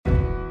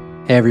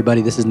Hey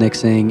everybody, this is Nick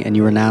Singh, and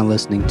you are now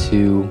listening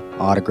to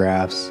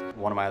Autographs.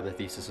 One of my other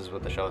theses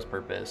with the show is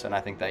purpose, and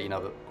I think that,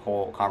 the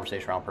whole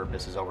conversation around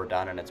purpose is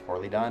overdone and it's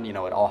poorly done. It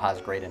all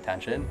has great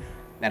intention,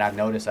 and I've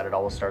noticed that it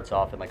always starts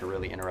off in like a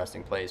really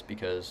interesting place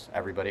because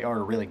everybody, or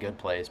a really good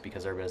place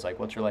because everybody's like,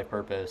 what's your life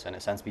purpose? And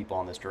it sends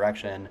people in this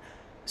direction.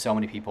 So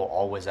many people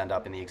always end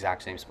up in the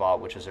exact same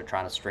spot, which is they're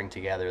trying to string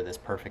together this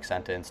perfect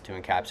sentence to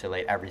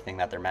encapsulate everything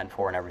that they're meant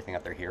for and everything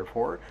that they're here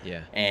for.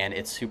 Yeah. And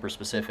it's super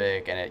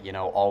specific, and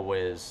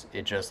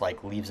it just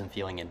like leaves them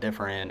feeling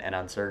indifferent and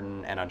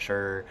uncertain and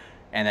unsure.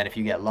 And then if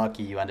you get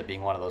lucky, you end up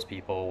being one of those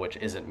people, which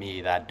isn't me,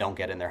 that don't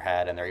get in their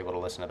head and they're able to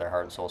listen to their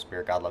heart and soul,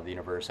 spirit, God, love, the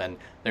universe, and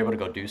they're able to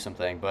go do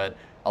something. But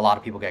a lot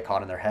of people get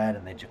caught in their head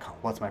and they just,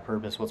 what's my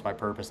purpose? What's my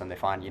purpose? And they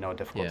find, a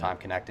difficult time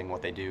connecting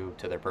what they do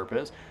to their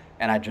purpose.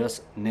 And I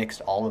just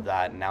nixed all of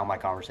that. And now my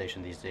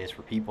conversation these days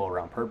for people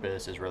around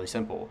purpose is really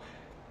simple.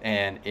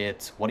 And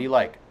it's, what do you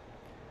like?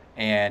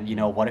 And,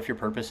 what if your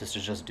purpose is to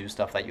just do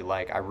stuff that you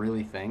like? I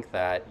really think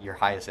that your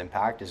highest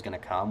impact is going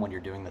to come when you're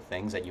doing the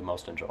things that you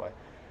most enjoy.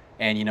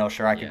 And,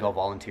 sure, I could go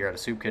volunteer at a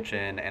soup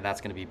kitchen, and that's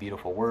going to be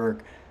beautiful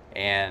work,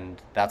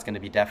 and that's going to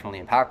be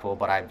definitely impactful,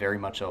 but I very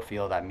much so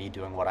feel that me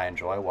doing what I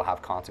enjoy will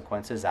have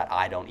consequences that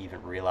I don't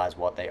even realize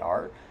what they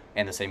are.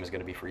 And the same is going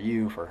to be for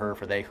you, for her,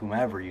 for they,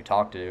 whomever you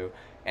talk to.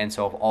 And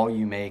so if all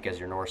you make as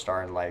your North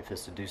Star in life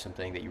is to do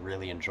something that you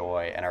really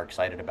enjoy and are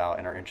excited about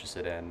and are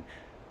interested in,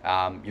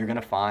 you're going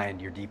to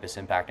find your deepest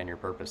impact and your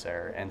purpose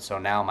there. And so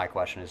now my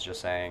question is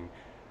just saying,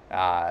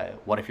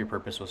 what if your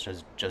purpose was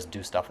just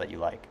do stuff that you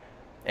like?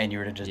 And you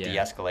were to just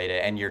de-escalate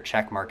it, and your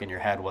check mark in your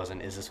head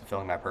wasn't, is this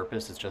fulfilling my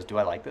purpose? It's just, do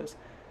I like this?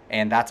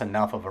 And that's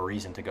enough of a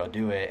reason to go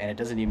do it. And it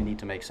doesn't even need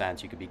to make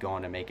sense. You could be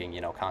going and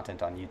making,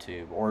 content on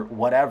YouTube or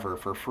whatever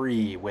for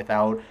free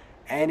without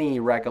any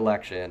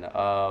recollection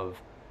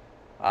of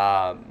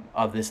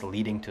this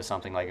leading to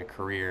something like a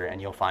career,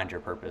 and you'll find your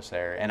purpose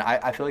there. And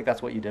I feel like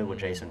that's what you did with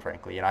Jason,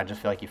 frankly. And I just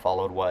feel like you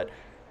followed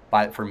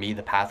for me,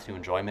 the path to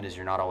enjoyment is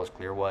you're not always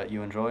clear what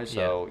you enjoy.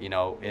 So,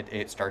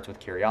 it starts with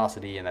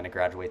curiosity, and then it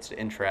graduates to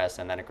interest,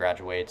 and then it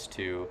graduates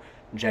to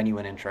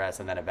genuine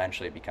interest, and then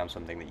eventually it becomes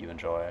something that you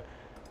enjoy.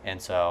 And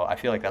so I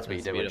feel like that's what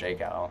you did beautiful. With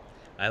J-Cal.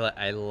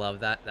 I love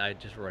that. I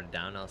just wrote it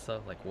down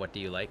also. Like, what do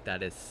you like?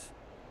 That is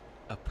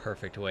a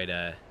perfect way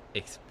to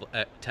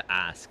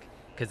ask.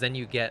 Because then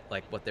you get,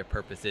 like, what their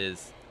purpose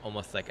is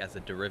almost like as a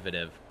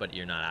derivative, but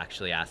you're not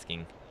actually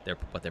asking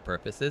what their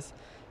purpose is.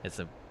 It's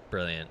a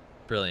brilliant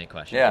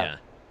question.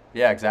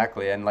 Yeah,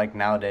 exactly. And like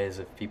nowadays,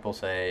 if people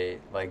say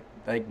like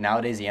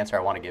nowadays, the answer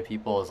I want to give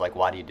people is like,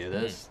 why do you do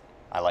this?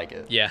 I like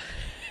it. Yeah.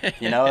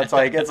 It's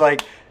like,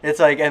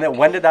 and then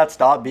when did that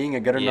stop being a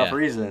good enough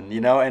reason?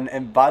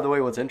 And by the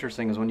way, what's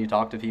interesting is when you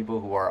talk to people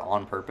who are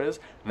on purpose,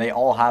 they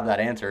all have that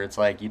answer. It's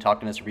like, you talk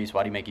to Mr. Beast,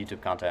 why do you make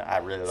YouTube content? I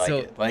really like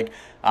it. Like,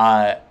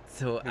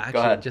 so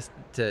actually, just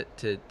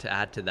to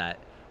add to that,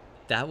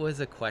 that was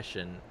a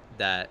question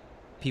that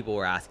people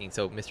were asking.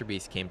 So Mr.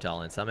 Beast came to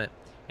All In Summit.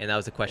 And that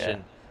was a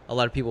question a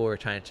lot of people were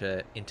trying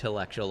to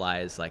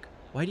intellectualize, like,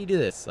 why do you do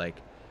this?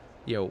 Like,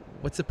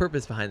 what's the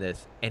purpose behind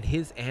this? And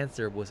his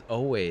answer was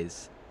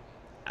always,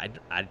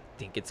 I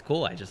think it's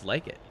cool. I just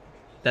like it.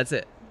 That's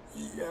it.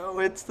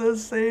 It's the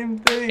same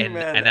thing,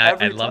 man. And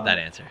I love that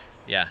answer.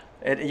 Yeah.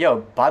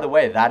 By the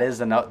way,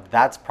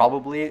 that's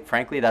probably,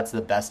 frankly, that's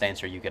the best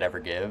answer you could ever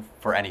give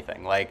for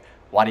anything. Like,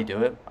 why do you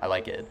do it? I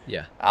like it.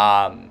 Yeah.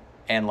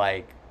 And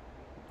like,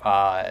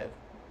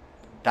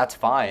 that's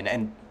fine.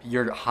 And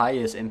your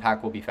highest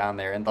impact will be found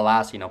there. And the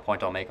last,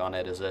 point I'll make on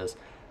it is this,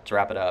 to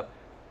wrap it up.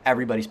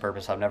 Everybody's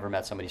purpose, I've never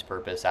met somebody's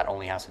purpose that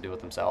only has to do with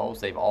themselves.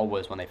 They've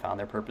always, when they found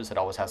their purpose, it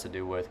always has to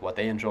do with what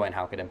they enjoy and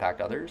how it could impact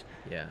others.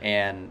 Yeah.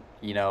 And,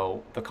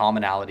 the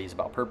commonalities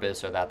about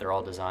purpose are that they're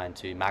all designed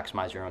to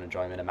maximize your own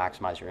enjoyment and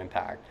maximize your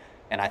impact.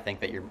 And I think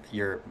that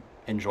your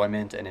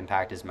enjoyment and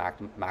impact is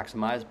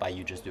maximized by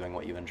you just doing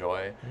what you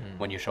enjoy.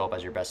 When you show up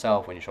as your best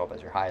self, when you show up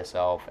as your highest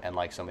self, and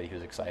like somebody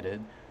who's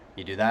excited,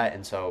 you do that.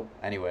 And so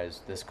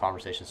anyways, this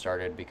conversation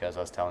started because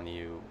I was telling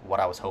you what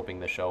I was hoping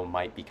the show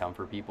might become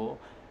for people.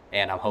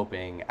 And I'm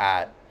hoping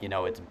at,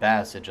 its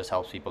best, it just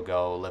helps people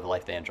go live a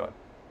life they enjoy.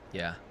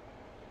 Yeah.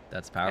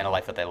 That's powerful. And a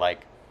life that they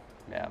like.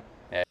 Yeah.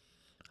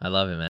 I love it, man.